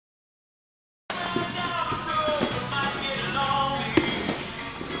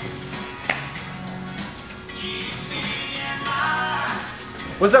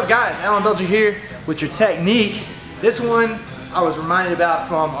What's up guys, Alan Belcher here with your technique. This one I was reminded about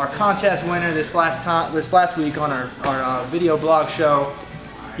from our contest winner this last week on our video blog show.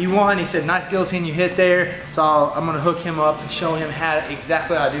 He won, he said nice guillotine you hit there, so I'm going to hook him up and show him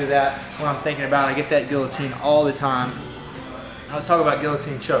exactly how to do that when I'm thinking about it. I get that guillotine all the time. Let's talk about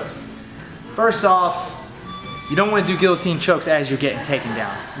guillotine chokes. First off, you don't want to do guillotine chokes as you're getting taken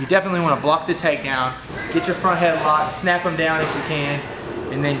down. You definitely want to block the takedown, get your front head locked, snap them down if you can,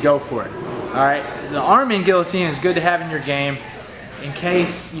 and then go for it. Alright, the arm in guillotine is good to have in your game in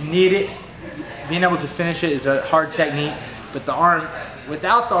case you need it. Being able to finish it is a hard technique, but the arm,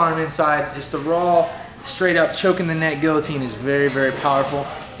 without the arm inside, just the raw, straight up choking the neck guillotine is very, very powerful.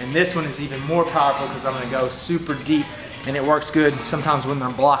 And this one is even more powerful because I'm going to go super deep and it works good sometimes when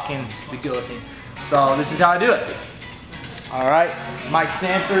I'm blocking the guillotine. So this is how I do it. Alright, Mike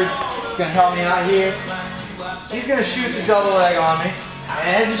Sanford is going to help me out here. He's going to shoot the double leg on me. And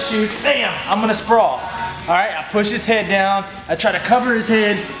as he shoots, bam, I'm going to sprawl. Alright, I push his head down, I try to cover his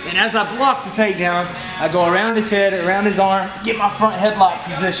head, and as I block the takedown, I go around his head, around his arm, get my front headlock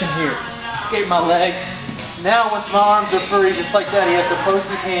position here. Escape my legs. Now once my arms are free, just like that, he has to post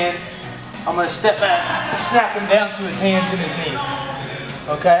his hand. I'm going to step back, snap him down to his hands and his knees.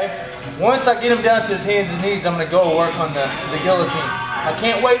 Okay? Once I get him down to his hands and knees, I'm going to go work on the guillotine. I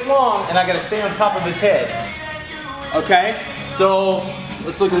can't wait long, and I got to stay on top of his head. Okay? So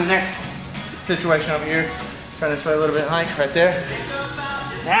let's look at the next situation over here. Turn this way a little bit, Mike, right there.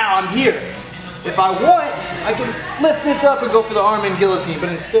 Now I'm here. If I want, I can lift this up and go for the arm in guillotine, but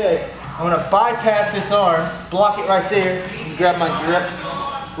instead, I'm going to bypass this arm, block it right there, and grab my grip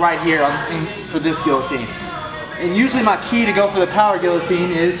right here for this guillotine. And usually my key to go for the power guillotine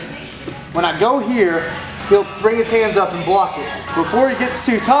is when I go here, he'll bring his hands up and block it. Before he gets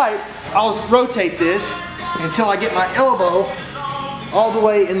too tight, I'll rotate this until I get my elbow all the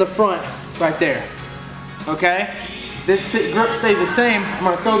way in the front right there. Okay? This grip stays the same. I'm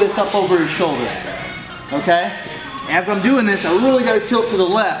going to throw this up over his shoulder. Okay? As I'm doing this, I really got to tilt to the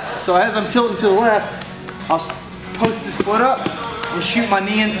left. So as I'm tilting to the left, I'll post this foot up and shoot my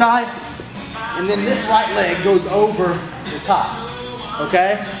knee inside. And then this right leg goes over the top.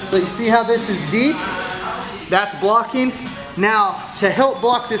 Okay? So you see how this is deep? That's blocking. Now, to help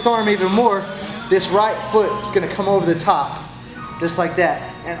block this arm even more, this right foot is going to come over the top, just like that,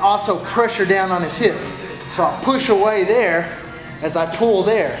 and also pressure down on his hips. So I push away there as I pull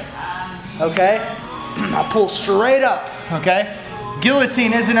there, okay? I pull straight up, okay?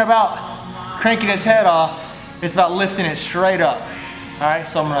 Guillotine isn't about cranking his head off, it's about lifting it straight up. All right,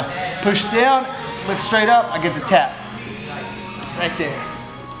 so I'm gonna push down, lift straight up, I get the tap, right there.